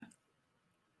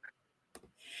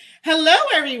Hello,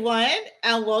 everyone,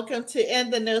 and welcome to In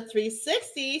the Know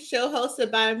 360, show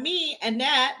hosted by me,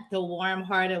 Annette, the warm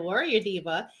hearted warrior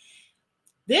diva.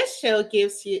 This show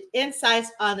gives you insights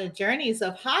on the journeys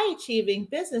of high achieving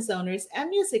business owners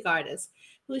and music artists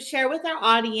who share with our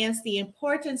audience the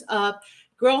importance of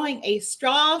growing a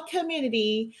strong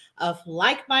community of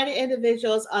like minded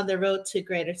individuals on the road to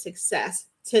greater success.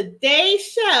 Today's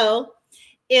show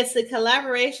is the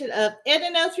collaboration of In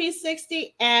the Know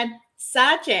 360 and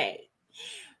Sahj.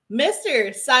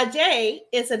 Mr. Sahj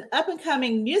is an up and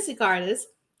coming music artist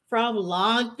from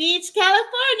Long Beach,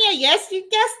 California. Yes, you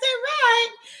guessed it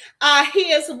right.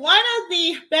 He is one of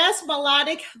the best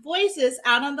melodic voices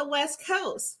out on the West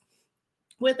Coast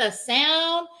with a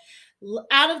sound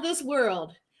out of this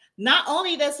world. Not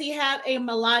only does he have a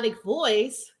melodic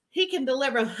voice, he can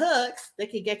deliver hooks that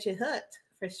can get you hooked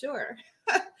for sure.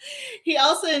 He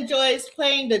also enjoys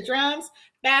playing the drums,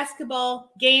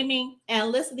 basketball, gaming,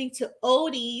 and listening to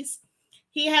oldies.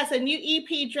 He has a new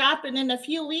EP dropping in a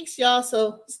few weeks, y'all,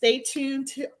 so stay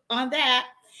tuned on that.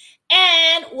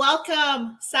 And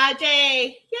welcome,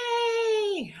 Sajay.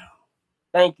 Yay!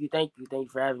 Thank you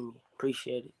for having me.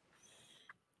 Appreciate it.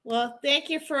 Well, thank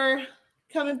you for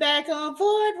coming back on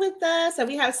board with us. And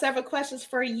we have several questions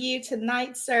for you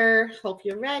tonight, sir. Hope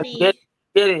you're Get ready.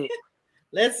 get it.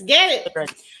 Let's get it.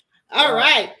 Ready. All Uh,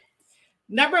 right.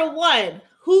 Number one,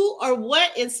 who or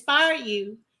what inspired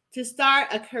you to start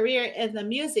a career in the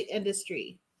music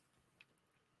industry?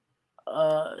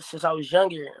 since I was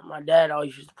younger, my dad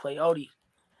always used to play oldies,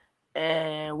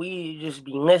 and we just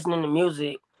be listening to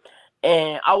music.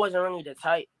 And I wasn't really the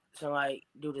type to like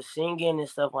do the singing and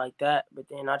stuff like that. But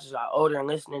then I just got older and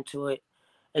listening to it,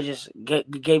 it just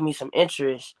gave me some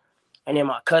interest. And then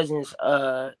my cousins,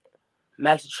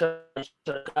 Max and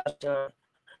Trey,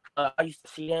 I used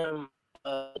to see them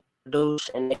produce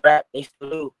and they rap. They still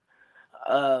do.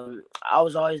 I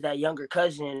was always that younger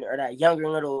cousin or that younger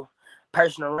little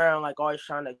person around, like always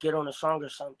trying to get on a song or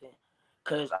something.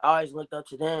 Cause I always looked up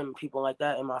to them, people like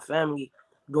that in my family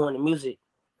doing the music.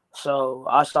 So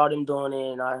I saw them doing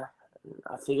it, and I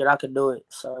figured I could do it.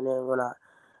 So and then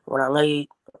when I laid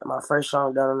my first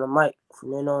song down on the mic,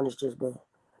 from then on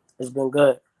it's been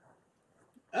good.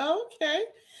 Okay.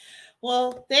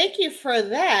 Well, thank you for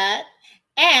that.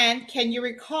 And can you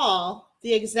recall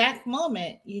the exact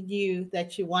moment you knew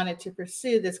that you wanted to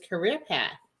pursue this career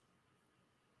path?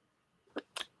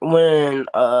 When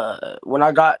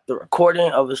I got the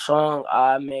recording of a song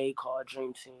I made called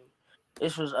Dream Team.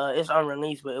 This was it's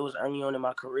unreleased, but it was early on in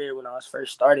my career when I was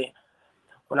first starting.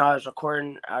 When I was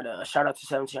recording out shout out to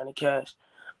 17 on the cast.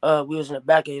 We was in the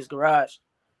back of his garage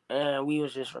and we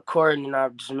was just recording and I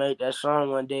just made that song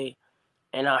one day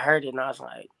and I heard it and I was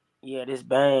like, yeah, this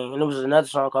bang. And it was another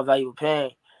song called Valuable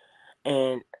Pain.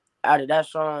 And out of that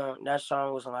song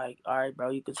was like, all right, bro,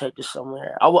 you could take this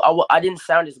somewhere. I didn't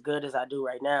sound as good as I do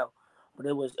right now, but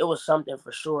it was something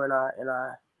for sure, and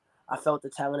I felt the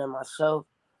talent in myself.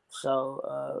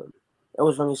 So it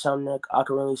was really something that I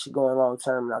could really see going long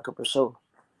term and I could pursue.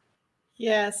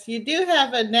 Yes, you do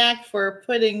have a knack for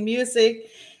putting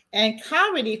music and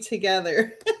comedy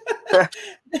together.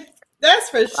 That's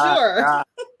for I, sure. I,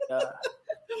 uh,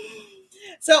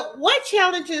 So, what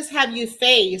challenges have you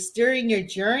faced during your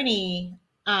journey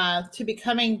to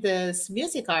becoming this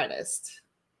music artist?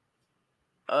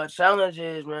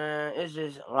 Challenges, man. It's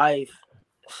just life.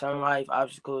 Some life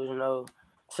obstacles,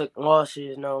 took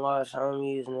losses, lost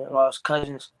homies, and lost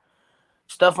cousins,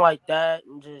 stuff like that,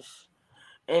 and just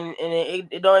and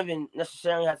it don't even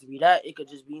necessarily have to be that. It could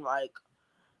just be like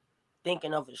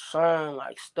thinking of a song,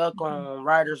 like stuck Mhm, on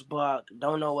writer's block,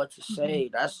 don't know what to mhm. say.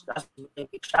 That's a big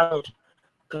challenge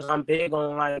because I'm big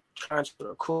on like trying to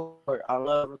record. I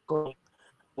love recording,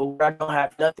 but when I don't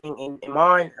have nothing in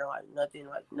mind or like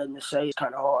nothing to say, it's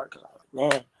kind of hard because I'm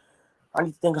like, man, I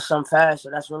need to think of something fast. So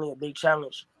that's really a big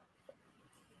challenge.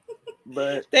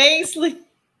 But Thanks, Lee.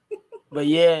 but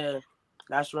yeah,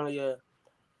 that's really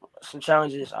some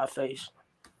challenges I face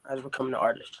as becoming an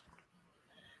artist.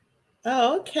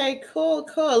 Oh, okay, cool,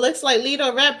 cool. It looks like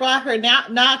Lito Red brought her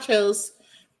nachos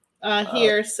Uh,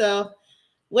 here. So,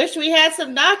 wish we had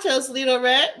some nachos, Lito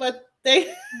Red, but thanks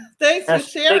and for some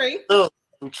chicken sharing. too.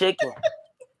 Some chicken.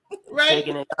 Some Right?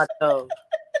 chicken and nachos.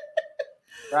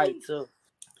 Right too.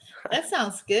 That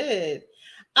sounds good.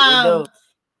 They Um, do.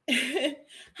 how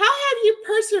have you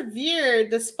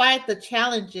persevered despite the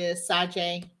challenges,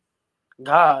 Sajay?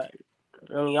 God.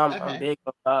 Really, I'm Okay. big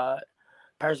on God. Uh-huh.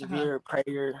 Persevere,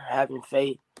 prayer, having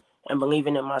faith, and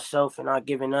believing in myself and not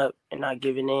giving up and not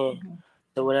giving in Mhm.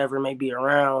 to whatever may be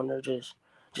around or just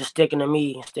sticking to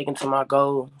me, sticking to my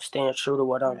goal, staying true to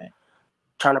what I'm Right.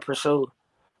 trying to pursue.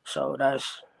 So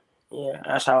Yeah,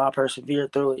 that's how I persevere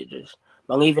through it. Just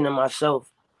believing in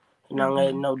myself and not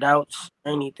letting Mhm. no doubts,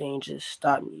 anything just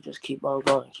stop me. Just keep on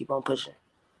going, keep on pushing.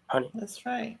 Honey. That's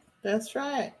right. That's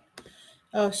right.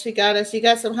 Oh, she got us. You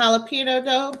got some jalapeno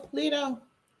though, Lito.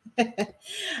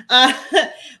 uh,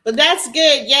 but that's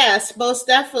good. Yes, most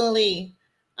definitely.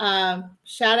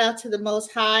 Shout out to the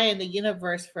Most High and the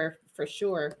universe for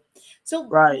sure. So,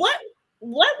 Right.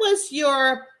 what was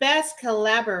your best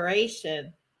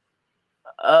collaboration?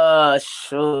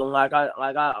 Sure. Like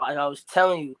I was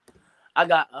telling you, I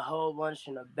got a whole bunch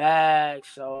in the bag.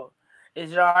 So,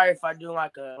 is it alright if I do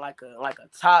like a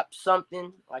top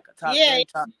something, like a top Yeah, 10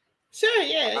 top? sure.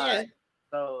 Yeah, All yeah. right.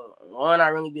 So one I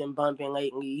really been bumping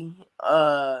lately,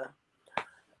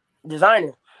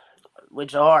 designer with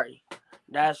Jahari.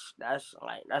 That's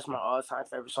my all time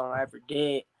favorite song I ever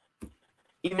did.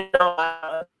 Even though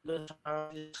I good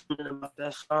songs, just something about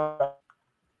that song.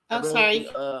 I I'm really sorry.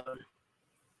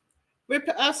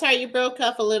 I'm sorry. You broke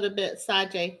up a little bit,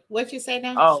 Sajay. What you say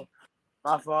now? oh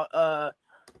my fault.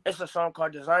 It's a song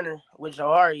called Designer with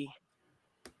Jahari.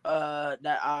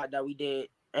 That we did,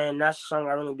 and that's a song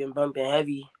I really been bumping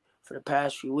heavy for the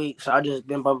past few weeks. So I just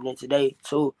been bumping it today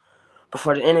too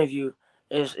before the interview.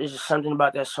 It's just something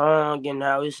about that song and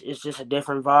how it's just a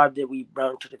different vibe that we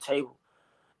brought to the table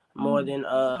more Mm. than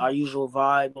our usual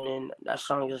vibe, and that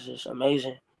song is just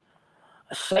amazing.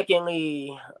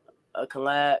 Secondly, a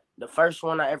collab. The first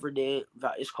one I ever did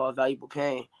is called Valuable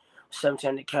Pain.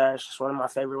 17 the Cash. It's one of my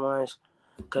favorite ones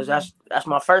because that's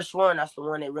my first one. That's the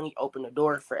one that really opened the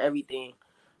door for everything.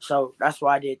 So that's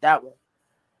why I did that one.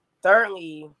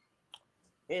 Thirdly,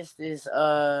 it's this.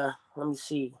 Let me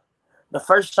see. The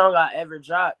first song I ever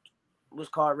dropped was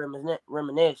called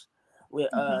Reminisce with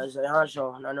Mhm. Zay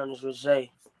Hancho, not known as Zay.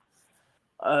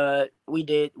 We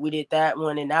did that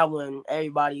one, and that one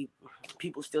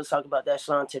people still talk about that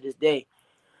song to this day.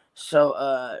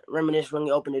 So Reminisce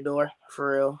really opened the door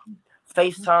for real.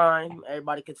 FaceTime,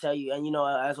 everybody could tell you, and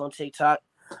as on TikTok,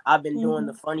 I've been doing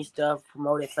the Mhm. funny stuff,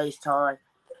 promoting FaceTime.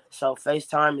 So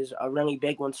FaceTime is a really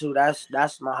big one too.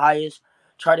 That's my highest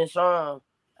charting song.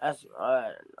 That's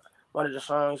one of the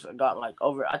songs I got like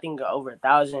I think got over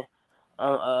 1,000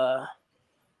 on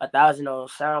 1,000 on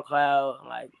SoundCloud,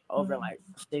 like over Mhm. like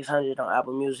 600 on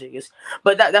Apple Music.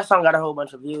 But that song got a whole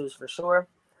bunch of views for sure.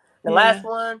 The last Yeah.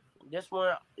 one, this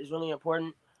one is really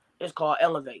important. It's called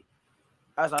Elevate.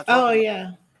 As I talked Oh about,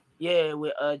 yeah. yeah,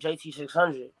 with JT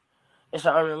 600. It's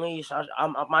an unreleased.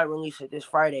 I might release it this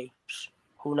Friday.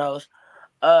 Who knows?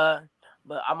 Uh,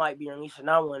 but I might be releasing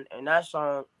that one, and that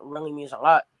song really means a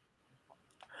lot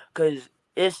because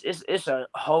it's a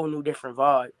whole new different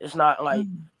vibe. It's not like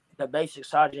Mhm. the basic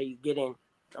Sahj you get in,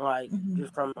 like Mhm.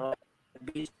 just from the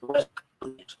beats and West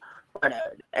Coast or the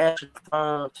answer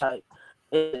phone type.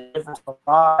 It's a different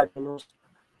vibe, and it's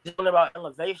just about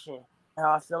elevation.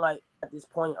 How I feel like at this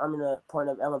point I'm in a point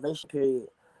of elevation period,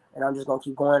 and I'm just gonna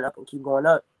keep going up and keep going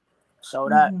up. So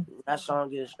Mhm. that song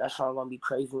gonna be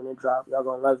crazy when it drop. Y'all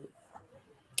gonna love it.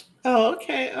 Oh,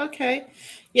 okay, okay.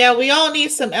 Yeah, we all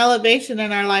need some elevation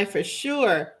in our life for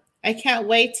sure. I can't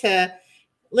wait to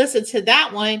listen to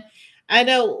that one. I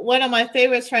know one of my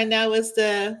favorites right now is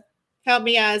the help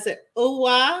me out. Is it ooh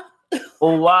wah?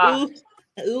 Oh wow, Ooh,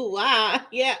 ooh wah.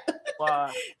 Yeah.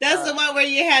 wow, That's the one where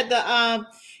you had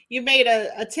you made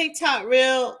a TikTok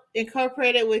reel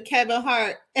incorporated with Kevin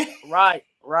Hart. right,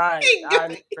 right. I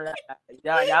remember that.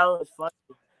 That was funny.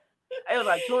 It was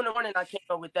like 2 in the morning. I came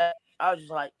up with that. I was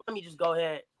just like, let me just go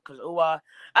ahead because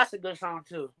that's a good song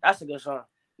too. That's a good song.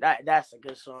 That's a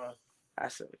good song.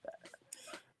 That's a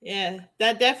Yeah,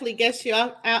 that definitely gets you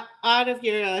out of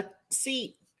your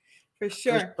seat for for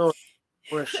sure. sure,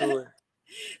 for sure.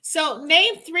 So,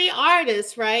 name three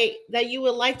artists, right, that you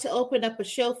would like to open up a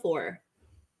show for.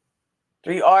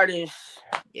 Three artists.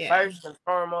 Yeah. First and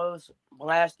foremost,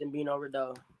 Blast and Bino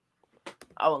Rideau.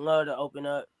 I would love to open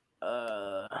up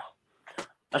uh,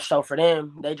 a show for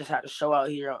them. They just had a show out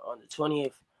here on the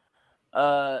 20th.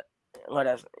 Uh, what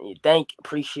else?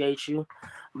 Appreciate you.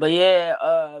 But yeah,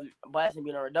 Blast and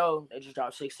Bino Rideau, they just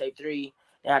dropped 683.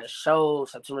 They had a show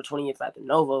September 20th at the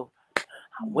Novo.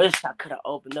 I wish I could have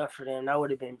opened up for them. That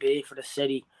would have been big for the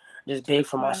city, just big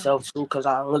for Right. myself too, because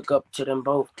I look up to them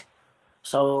both.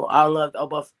 So I love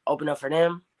to open up for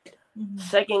them. Mhm.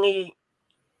 Secondly,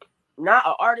 not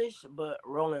an artist, but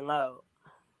Rolling Loud.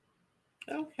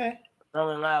 Okay.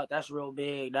 Rolling Loud, that's real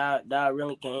big. That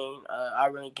really gained. I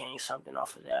really gained something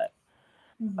off of that.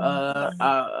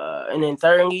 Mhm. And then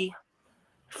thirdly,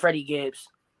 Freddie Gibbs.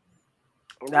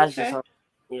 That's just Okay.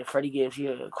 yeah, Freddie Gibbs. He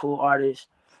a cool artist,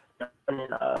 and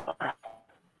then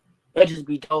it just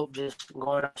be dope just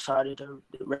going outside of the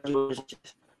regular.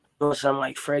 doing something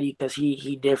like Freddie because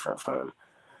he different from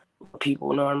what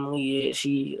people normally is.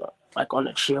 He like on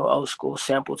the chill old school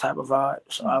sample type of vibe.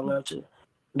 So I love to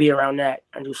be around that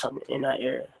and do something in that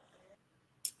area.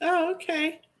 Oh,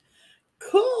 okay.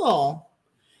 Cool.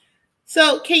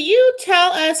 So, can you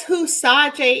tell us who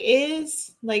Sajay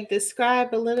is? Like,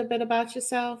 describe a little bit about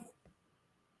yourself.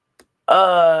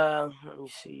 Let me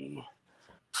see.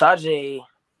 Sajay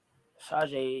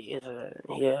Sajay is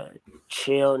a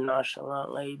chill,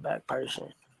 nonchalant, laid back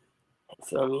person. You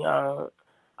feel me?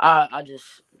 I just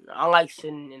I like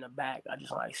sitting in the back. I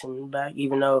just like sitting in the back,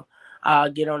 even though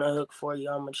I'll get on the hook for you.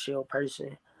 I'm a chill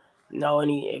person.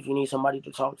 If you need somebody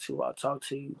to talk to, I'll talk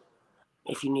to you.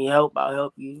 If you need help, I'll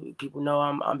help you. People know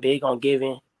I'm big on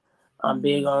giving. I'm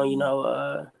big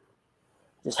on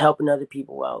just helping other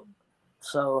people out.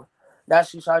 So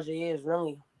that's who Sajay is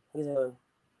really. He's a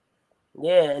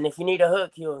Yeah, and if you need a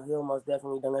hook, he'll most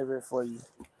definitely deliver it for you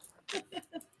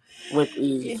with Yeah.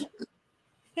 ease.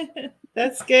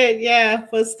 That's good. Yeah,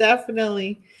 most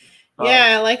definitely. Uh,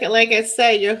 Yeah, like I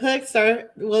said, your hooks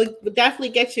will definitely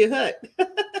get you hooked.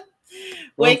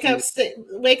 Thank you.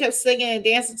 Wake up singing and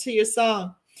dancing to your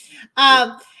song. Yeah,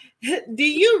 Um, do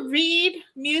you read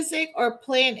music or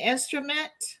play an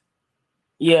instrument?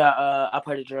 I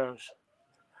play the drums.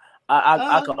 I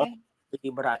Oh, can okay.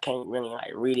 read, but I can't really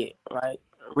like read it Right.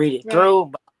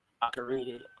 through, but I can read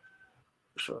it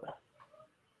for sure.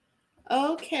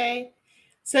 Okay.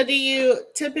 So do you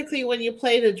typically when you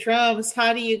play the drums,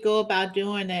 how do you go about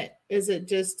doing it? Is it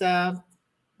just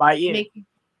By ear. making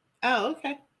Oh,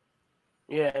 okay.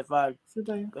 Yeah, if I So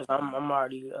there- because I'm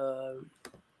already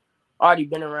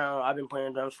been around. I've been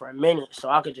playing drums for a minute, so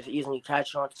I could just easily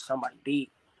catch on to somebody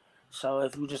beat. So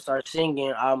if you just start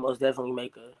singing, I'll most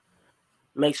definitely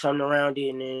make something around it,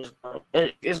 and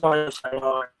then it's going to sound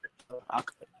hard. So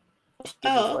it's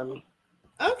easy Oh, for me.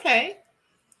 okay.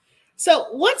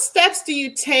 So what steps do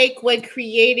you take when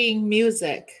creating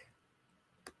music?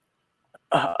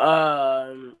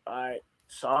 All right.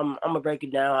 So I'm gonna break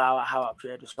it down how I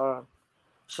create the song.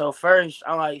 So first,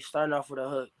 I like starting off with a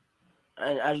hook,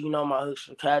 and as you know, my hooks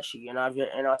are catchy, and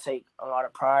I take a lot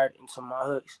of pride into my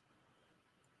hooks.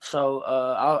 So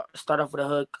I'll start off with a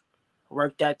hook,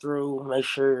 work that through, make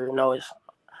sure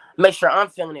I'm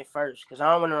feeling it first, because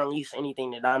I don't want to release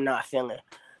anything that I'm not feeling.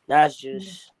 That's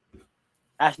just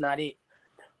that's not it.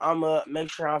 I'ma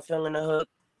make sure I'm feeling the hook.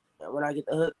 And when I get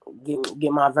the hook,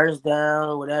 get my verse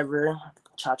down, whatever,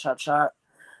 chop chop chop,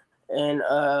 and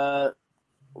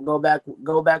go back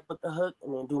with the hook,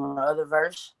 and then do my other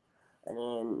verse, and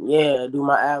then do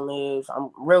my ad libs.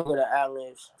 I'm real good at ad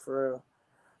libs for real.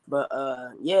 But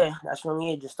that's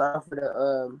really it. Just start off with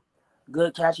a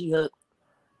good catchy hook.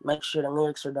 Make sure the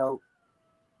lyrics are dope.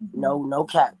 Mhm. No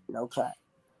cap.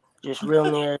 Just real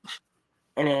lyrics,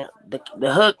 and then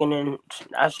the hook, and then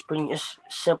it's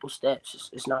simple steps.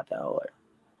 It's not that hard.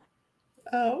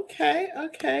 Oh, okay,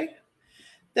 okay.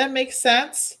 That makes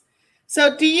sense.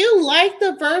 So do you like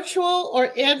the virtual or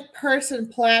in-person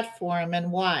platform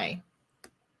and why?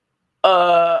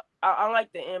 I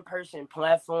like the in person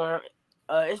platform.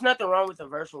 It's nothing wrong with the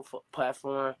virtual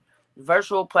platform. The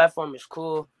virtual platform is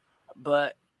cool,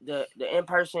 but the in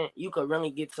person, you could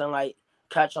really get to like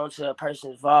catch on to a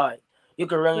person's vibe. You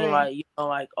could really Right,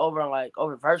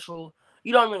 over virtual.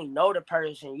 You don't really know the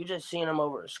person. You just seeing them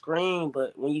over a screen.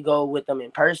 But when you go with them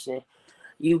in person,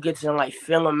 you get to like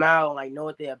feel them out, like know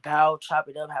what they're about, chop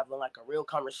it up, have like a real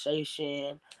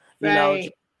conversation. You know,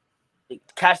 right.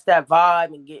 catch that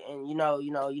vibe and you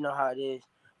know how it is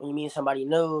when you meet somebody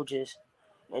new. Just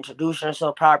introduce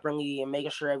yourself properly and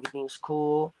making sure everything's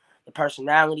cool. The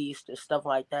personalities, the stuff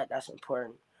like that, that's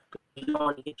important. You don't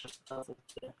want to get yourself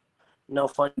into no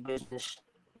funny business.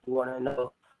 You want to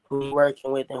know who you're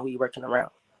working with and who you're working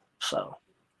around. So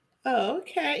Oh,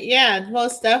 okay. Yeah,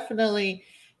 most definitely.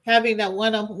 Having that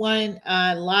one-on-one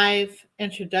live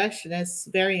introduction is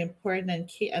very important and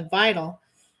key and vital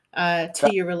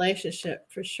to your relationship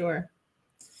for sure.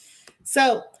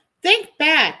 So think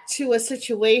back to a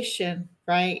situation,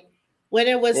 right, when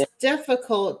it was yeah,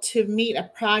 difficult to meet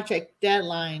a project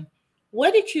deadline.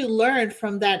 What did you learn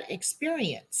from that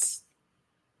experience?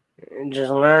 and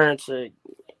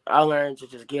I learned to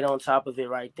just get on top of it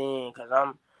right then, because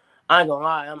I ain't gonna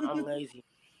lie, I'm lazy.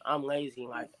 I'm lazy,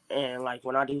 like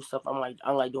when I do stuff,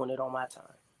 I like doing it on my time.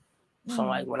 So Mm,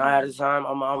 like when I had the time,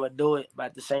 I'm gonna do it. But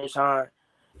at the same time,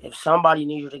 if somebody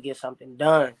needs you to get something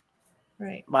done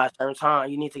right. by a certain time,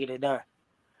 you need to get it done.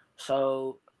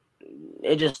 So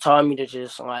it just taught me to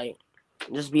just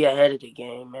be ahead of the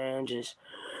game, man. Just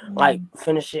like Mm,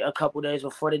 finish it a couple days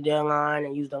before the deadline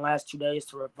and use the last 2 days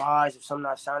to revise if something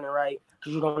not sounding right,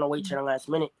 because you don't want to wait till the last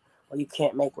minute. or you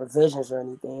can't make revisions or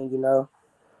anything.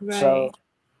 So Right.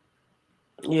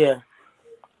 yeah.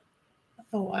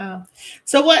 Oh wow.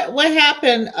 So what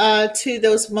happened to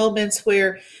those moments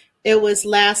where it was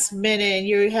last minute and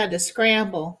you had to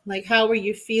scramble? Like how were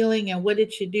you feeling and what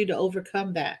did you do to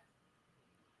overcome that?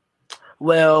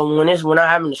 Well, when I'm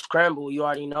having to scramble, you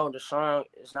already know the song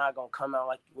is not gonna come out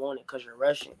like you want it because you're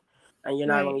rushing, and you're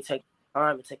not Right. really taking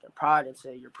time and taking pride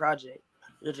into your project.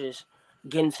 You're just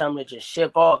getting something to just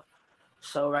ship off.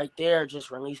 So right there,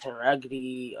 just releasing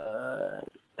raggedy,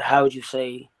 how would you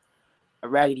say, a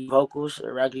raggedy vocals,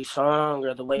 a raggedy song,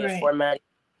 or the way it's Right. formatted,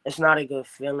 it's not a good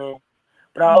feeling.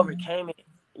 But I Mm-hmm. overcame it.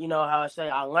 You know how I say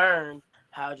I learned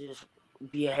how to just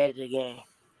be ahead of the game.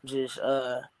 Just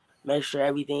make sure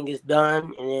everything is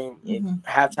done, and then if Mm-hmm.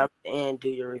 have time at the end, do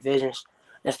your revisions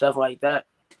and stuff like that.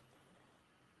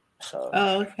 So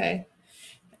Oh, okay.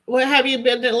 Well, have you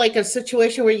been in like a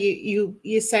situation where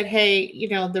you said, "Hey,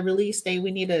 the release date,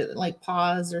 we need to like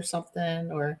pause or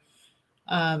something," or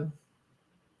um,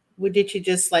 what did you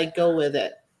just like go with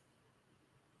it?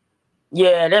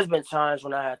 yeah, there's been times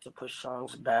when I had to push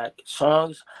songs back.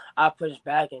 Songs I pushed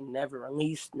back and never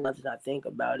released. Now that I think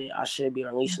about it, I should be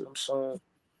releasing them soon.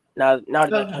 Now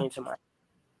that Okay. came to my,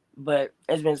 but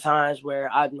it's been times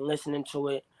where I've been listening to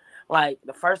it. Like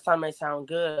the first time they sound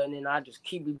good, and then I just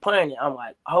keep replaying it. I'm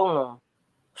like, hold on,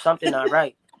 something not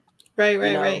right. Right. You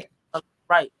Right. know, Right.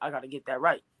 right. I got to get that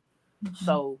right. Mm-hmm.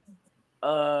 So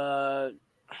uh,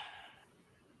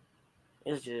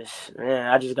 it's just man,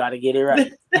 I just got to get it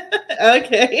right.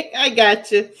 Okay, I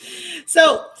got you.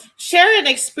 So, share an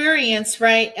experience,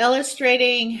 right?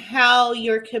 Illustrating how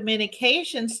your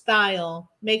communication style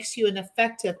makes you an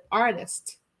effective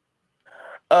artist.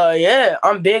 Yeah,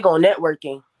 I'm big on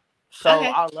networking. So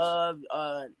Okay. I love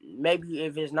maybe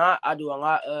if it's not, I do a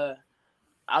lot.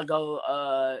 I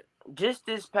go just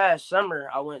this past summer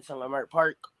I went to Lamert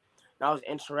Park and I was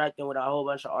interacting with a whole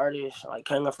bunch of artists like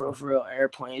King of for Real,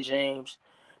 Airplane James,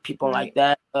 people like Right.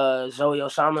 that. Zoe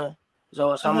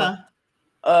Uh Osama.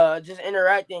 huh. Just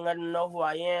interacting, letting them know who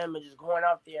I am, and just going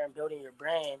out there and building your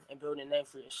brand and building a name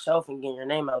for yourself and getting your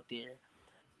name out there.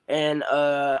 And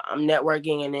I'm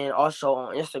networking, and then also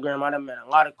on Instagram, I done met a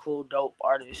lot of cool, dope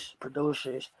artists,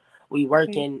 producers. We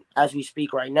Okay. working as we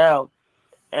speak right now,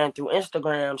 and through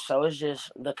Instagram. So it's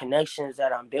just the connections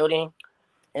that I'm building.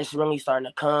 It's really starting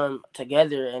to come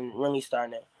together and really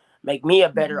starting to make me a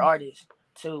better Hmm. artist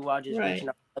too, while just reaching Right.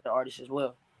 out to other artists as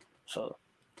well. So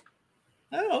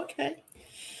Oh, okay.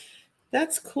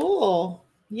 That's cool.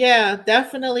 Yeah,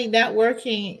 definitely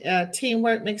networking.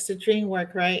 Teamwork makes the dream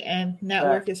work, right? And right.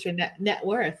 network is your net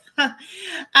worth.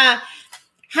 How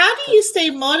do you stay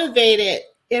motivated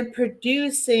in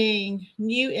producing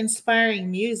new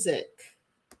inspiring music?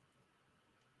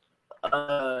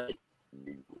 uh,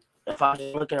 if I'm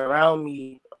just looking around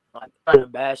me, like I'm in a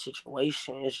bad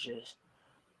situation, it's just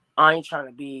I ain't trying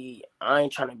to be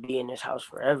in this house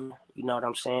forever. You know what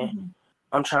I'm saying? Hmm.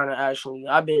 I'm trying to actually.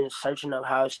 I've been searching up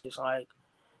houses like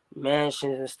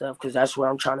mansions and stuff because that's where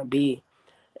I'm trying to be,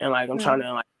 and like I'm trying Right,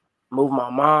 to like move my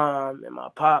mom and my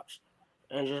pops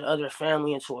and just other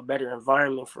family into a better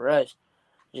environment for us.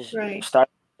 Just right. start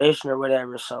a foundation or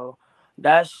whatever. So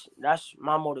that's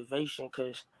my motivation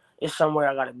because it's somewhere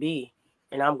I gotta be,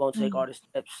 and I'm gonna take Mm, all the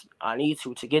steps I need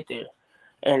to get there.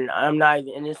 And I'm not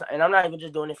even and I'm not even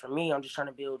just doing it for me. I'm just trying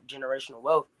to build generational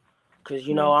wealth because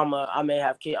right, I'm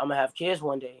gonna have kids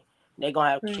one day. They're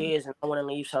gonna have right. kids, and I want to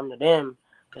leave something to them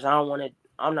because I don't want to.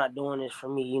 I'm not doing this for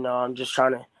me. I'm just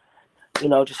trying to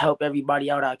just help everybody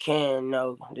out I can.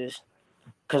 Just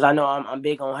because I know I'm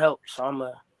big on help, so I'm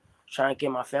trying to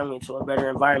get my family into a better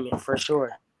environment for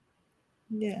sure.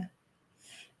 Yeah,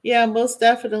 yeah. Most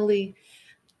definitely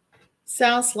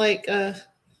sounds like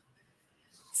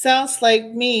sounds like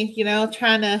me.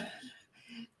 Trying to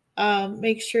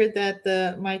make sure that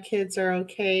the my kids are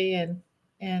okay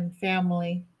and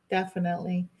family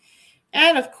definitely.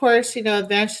 And of course,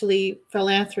 eventually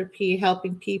philanthropy,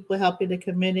 helping people, helping the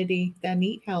community that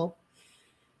need help.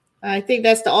 I think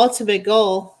that's the ultimate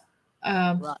goal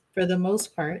Right, for the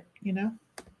most part.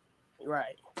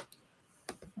 right.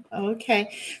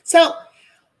 Okay. So,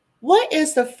 what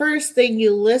is the first thing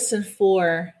you listen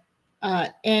for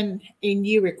in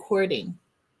you recording?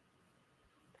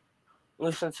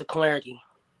 Listen to clarity.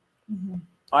 Hmm.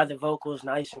 Are the vocals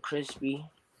nice and crispy?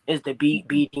 Is the beat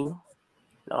beating?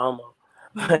 No homo.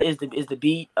 Right. Is the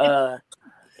beat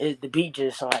is the beat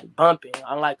just like bumping?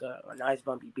 I like a nice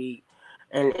bumpy beat,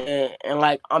 and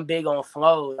like I'm big on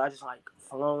flows. I just like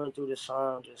flowing through the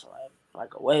song, just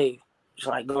like a wave, just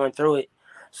like going through it.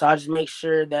 So I just make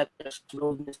sure that there's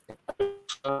smoothness in the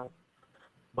song.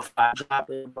 before I drop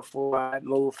it, before I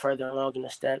move further along in the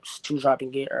steps to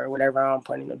dropping it or whatever I'm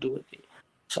planning to do with it.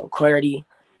 So clarity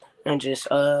and just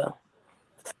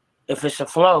if it's a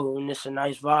flow and it's a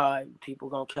nice vibe, people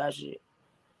gonna catch it.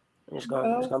 And it's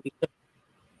Oh, gonna be good.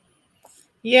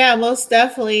 yeah, most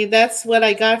definitely. That's what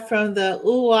I got from the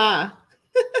ooh ah.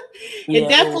 It Yeah. Oh,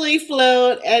 definitely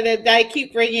flowed, and I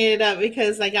keep bringing it up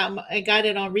because I got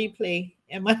it on replay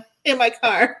in my in my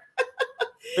car.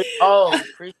 oh,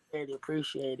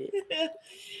 appreciate it.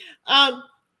 um,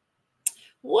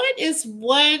 what is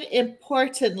one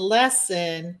important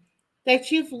lesson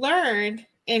that you've learned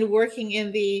in working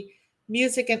in the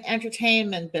music and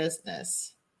entertainment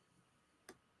business?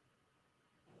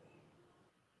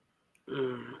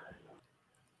 Mm,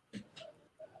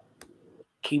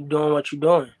 keep doing what you're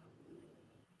doing.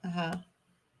 Uh huh.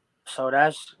 So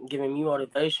that's giving me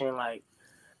motivation,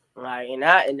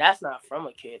 and that's not from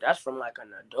a kid. That's from like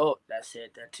an adult that said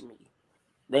that to me.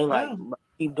 They like, Oh, "Bro,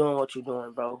 keep doing what you're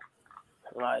doing, bro.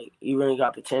 Like you really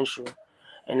got potential."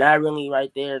 And that really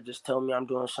right there just told me I'm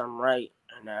doing something right,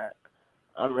 and that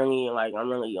I'm really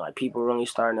like people really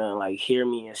starting to like hear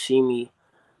me and see me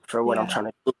for what I'm yeah. trying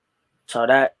to do. So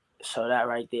that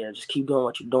right there, just keep doing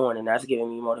what you're doing, and that's giving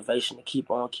me motivation to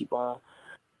keep on,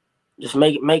 just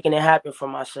making it happen for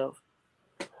myself.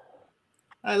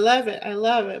 I love it. I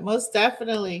love it. Most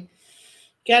definitely.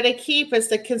 Got to keep is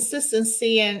the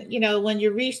consistency. And, when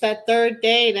you reach that third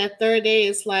day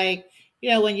is like,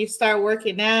 when you start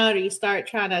working out or you start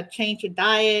trying to change your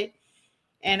diet.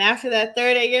 And after that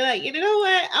third day, you're like, you know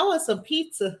what? I want some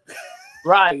pizza.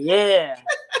 Right? Yeah.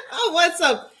 I want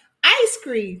some ice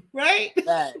cream, right?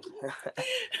 That.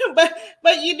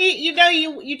 but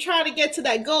you try to get to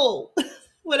that goal,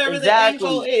 whatever the end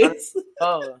goal Exactly. is.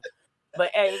 Oh,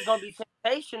 but hey, it's gonna be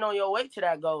temptation on your way to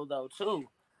that goal though too.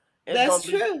 It's That's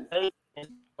gonna be true. temptation. It's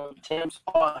gonna be attempts,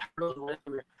 all hurdles,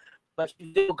 whatever. But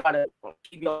you still gotta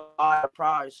keep your eye on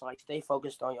prize. Like stay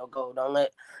focused on your goal. Don't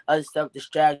let other stuff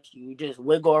distract you. You just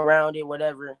wiggle around it,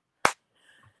 whatever,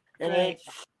 and then Right.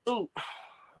 shoot,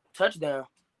 touchdown.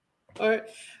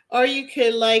 Or you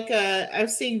could like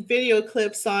I've seen video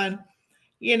clips on,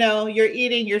 you're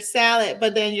eating your salad,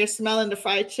 but then you're smelling the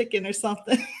fried chicken or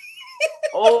something.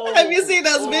 Have you Oh, seen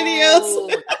those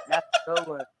videos? that's a good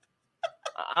one.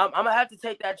 I'm gonna have to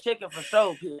take that chicken for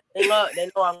sure. They know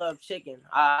I love chicken.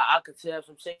 I could have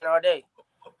some chicken all day.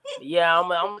 But yeah, I'm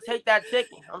gonna take that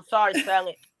chicken. I'm sorry,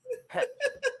 salad.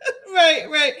 Right,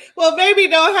 right. Well, maybe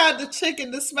don't have the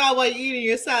chicken to smell while you're eating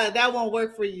your salad. That won't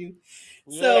work for you.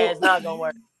 Yeah, So it's not gonna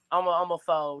work. I'm a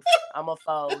fold. I'm a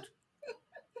fold.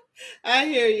 I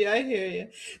hear you. I hear you.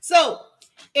 So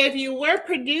if you were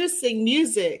producing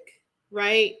music,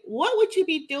 right, what would you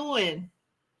be doing?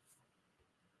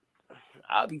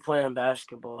 I'll be playing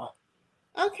basketball.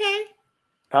 Okay.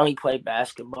 Probably play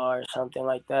basketball or something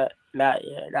like that. Not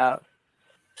yeah, that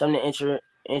something that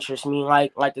interests me.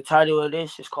 Like the title of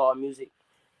this is called music.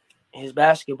 His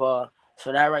basketball.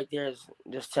 So that right there is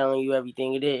just telling you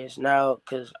everything it is now.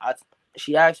 Cause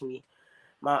she asked me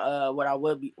my what I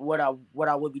would be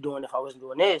doing if I wasn't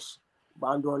doing this, but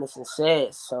I'm doing this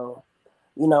instead. So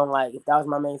like if that was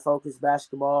my main focus,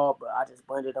 basketball, but I just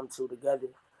blended them two together.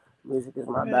 Music is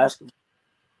my Right. basketball.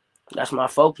 That's my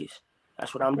focus.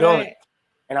 That's what I'm doing, Right.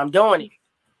 and I'm doing it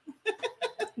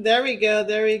There we go.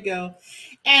 There we go.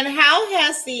 And how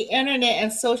has the internet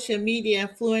and social media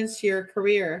influenced your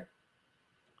career?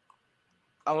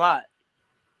 a lot,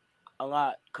 a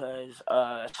lot, cause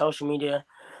social media.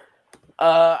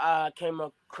 I came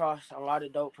across a lot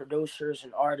of dope producers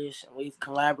and artists, and we've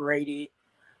collaborated.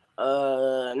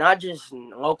 Not just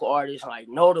local artists, like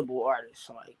notable artists,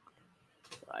 like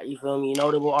you feel me,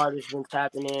 notable artists been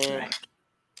tapping in. Right.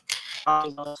 I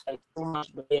ain't gonna say too much,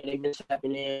 but yeah, they've been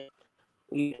tapping in.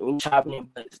 We tapping in,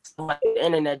 but like, the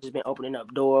internet just been opening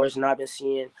up doors, and I've been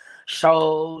seeing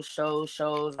shows.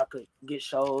 I could get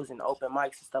shows and open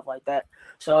mics and stuff like that.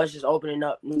 So it's just opening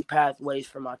up new pathways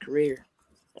for my career.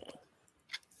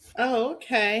 Oh,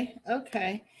 okay.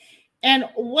 Okay. And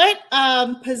what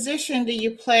position do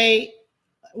you play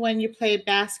when you play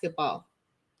basketball?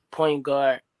 Point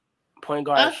guard, point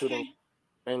guard shooting, Okay.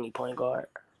 mainly point guard.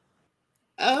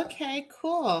 Okay,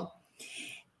 cool.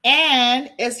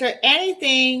 And is there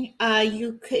anything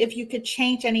if you could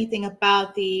change anything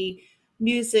about the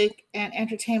music and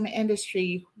entertainment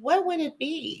industry, what would it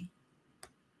be?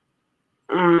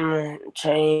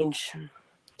 Change,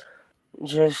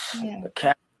 just Yeah, the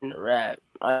cat and the rap.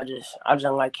 I just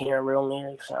don't like hearing real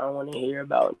lyrics. I don't want to hear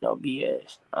about no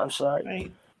BS. I'm sorry.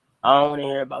 right. I don't want to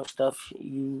hear about stuff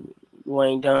you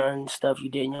ain't done, stuff you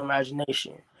did in your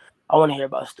imagination. I want to hear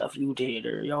about stuff you did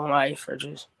or your life or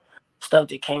just stuff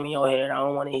that came in your head. I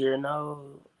don't want to hear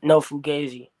no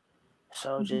fugazi.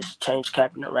 So Mhm. just change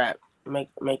capping to rap.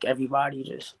 Make everybody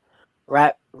just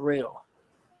rap real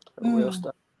Mm,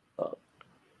 stuff.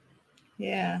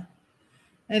 yeah.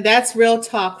 And that's real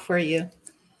talk for you,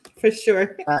 for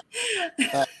sure. Rap,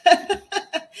 rap,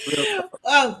 real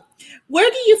um, where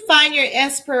do you find your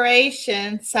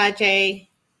inspiration, Sajay?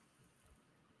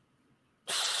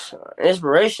 talk.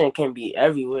 Inspiration can be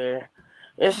everywhere.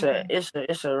 Okay.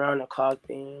 It's a round the clock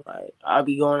thing. Like I'll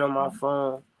be going on my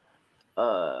phone,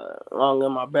 along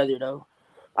with my brother though.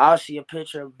 I'll see a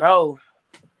picture, bro.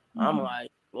 I'm Mm-hmm.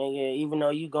 like, nigga, even though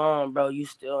you gone, bro, you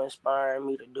still inspiring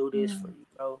me to do this for you,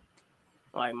 bro.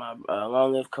 Like my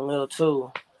along with Khalil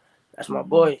too. That's my Mm-hmm.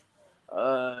 boy.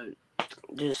 Uh,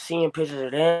 just seeing pictures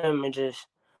of them and just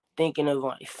thinking of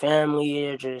like family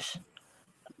or just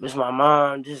my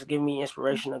mom, just give me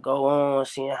inspiration to go on,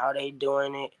 seeing how they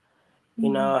doing it. You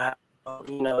Mm-hmm. know,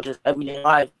 how, just everyday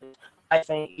life. Life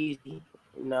ain't easy.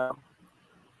 You know,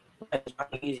 life is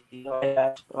not easy.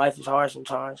 Life is hard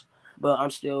sometimes, but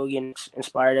I'm still getting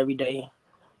inspired every day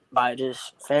by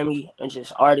just family and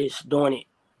just artists doing it,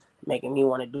 making me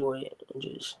want to do it, and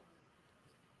just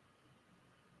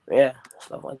yeah,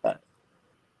 stuff like that.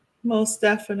 Most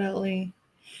definitely.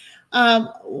 Um,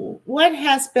 what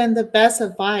has been the best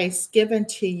advice given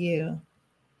to you?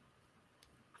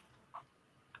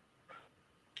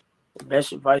 The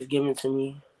best advice given to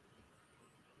me: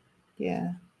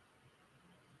 Yeah.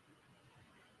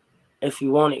 if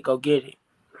you want it, go get it.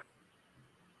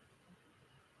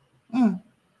 Mm.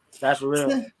 That's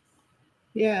real.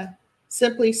 Yeah.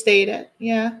 Simply stated.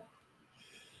 Yeah.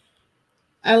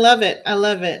 I love it. I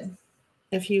love it.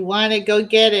 If you want it, go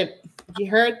get it. You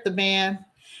heard the man.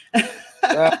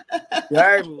 Right. You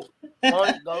heard me.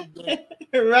 Want it, go get it.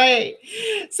 Right.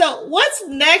 So, what's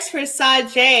next for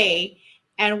Sajay?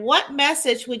 And what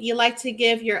message would you like to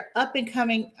give your up and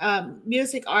coming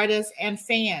music artists and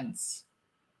fans?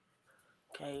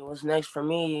 Okay, what's next for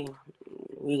me?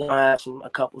 We gonna have a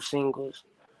couple singles.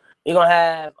 We gonna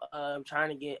have trying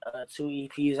to get two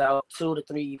EPs out, 2 to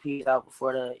 3 EPs out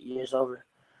before the year's over.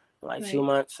 Like Right. 2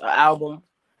 months, an album.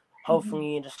 Mm-hmm.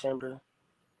 Hopefully in December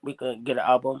we could get an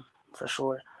album for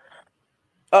sure.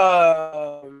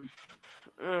 Um,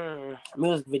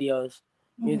 music videos,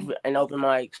 Mm-hmm. and open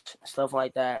mics, stuff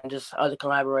like that, and just other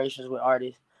collaborations with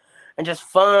artists, and just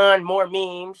fun, more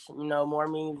memes. More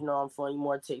memes. I'm funny.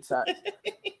 More TikToks,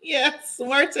 Yes,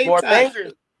 more more TikToks.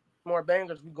 bangers, more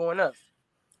bangers. We going up.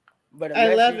 But a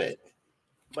I love message, it.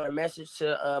 but a message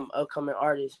to upcoming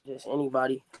artists, just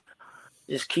anybody.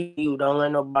 Just keep you. Don't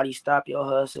let nobody stop your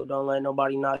hustle. Don't let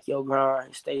nobody knock your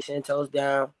grind. Stay 10 toes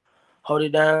down. Hold it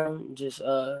down. Just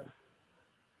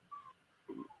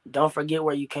don't forget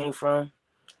where you came from,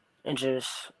 and just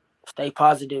stay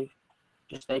positive.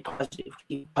 Just stay positive.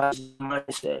 Keep a positive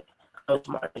mindset. Growth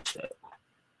mindset.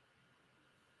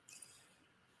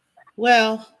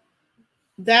 Well,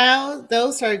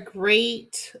 those are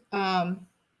great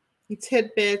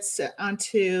tidbits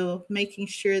onto making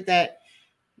sure that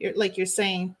you're, like you're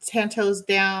saying, 10 toes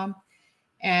down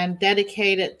and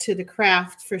dedicated to the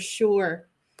craft for sure.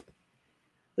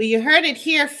 Well, you heard it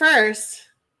here first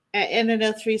at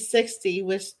Internet 360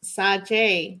 with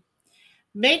Sajay.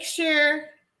 Make sure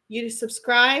you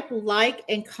subscribe, like,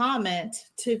 and comment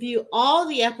to view all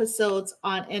the episodes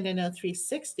on Internet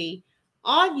 360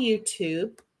 on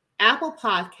YouTube, Apple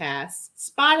Podcasts,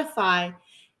 Spotify,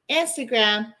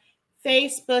 Instagram,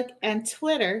 Facebook, and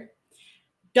Twitter.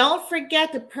 Don't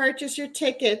forget to purchase your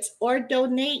tickets or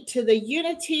donate to the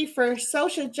Unity for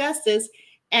Social Justice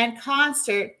and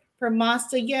concert for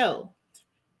Monster Yo.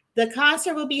 The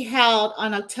concert will be held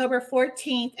on October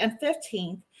 14th and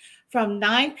 15th from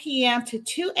 9 p.m. to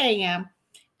 2 a.m.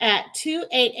 at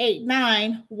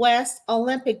 2889 West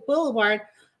Olympic Boulevard,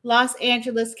 Los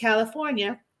Angeles,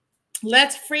 California.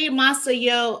 Let's free Monster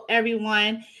Yo,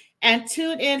 everyone, and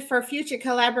tune in for future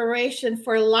collaboration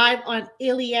for Live on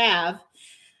Iliav.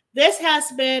 This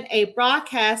has been a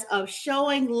broadcast of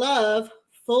showing love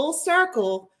full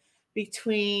circle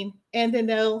between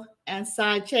Endino and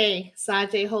Sajay.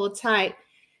 Sajay, hold tight.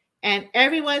 And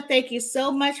everyone, thank you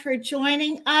so much for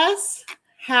joining us.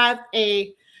 Have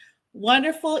a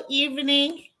wonderful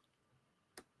evening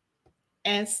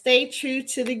and stay true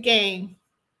to the game.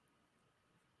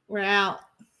 We're out.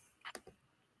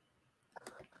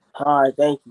 All right, thank you.